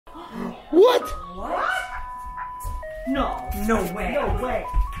What? What? No. No way. No way.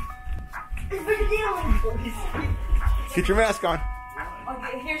 It's Mr. Dingling. Get your mask on.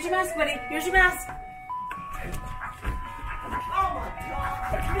 Okay, here's your mask, buddy. Here's your mask. Oh my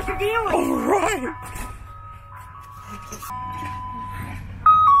God. It's Mr. Dingling. All right.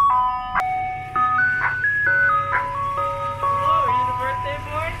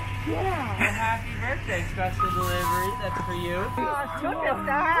 Yeah. Happy birthday, special delivery. That's for you. Oh, look at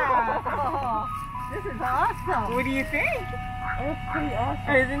that. This is awesome. What do you think? That's pretty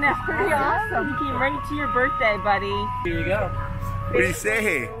awesome. Isn't that pretty awesome? You came right to your birthday, buddy. Here you go. What do you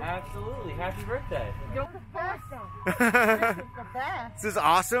say? Absolutely. Happy birthday. You're the best. This is the best. This is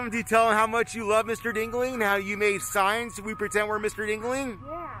awesome. Do you tell him how much you love Mr. Dingling and how you made signs so we pretend we're Mr. Dingling?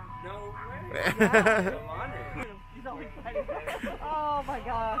 Yeah. No way. I'm honored. He's always excited. Oh my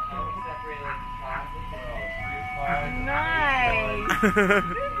gosh. Nice. This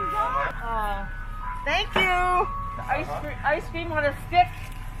is awesome. Thank you. Ice cream on a stick.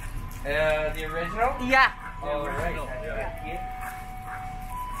 The original? Yeah. All right. Here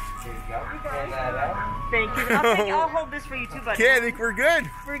you go. Hand that out. Thank you. I'll hold this for you too, buddy. Okay, I think we're good.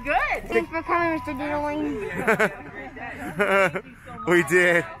 We're good. Thanks for coming, Mr. Dingling. We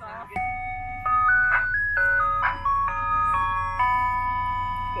did.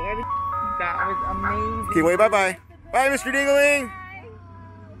 That was amazing. Okay, wait, bye-bye. Bye, Mr. Dingling.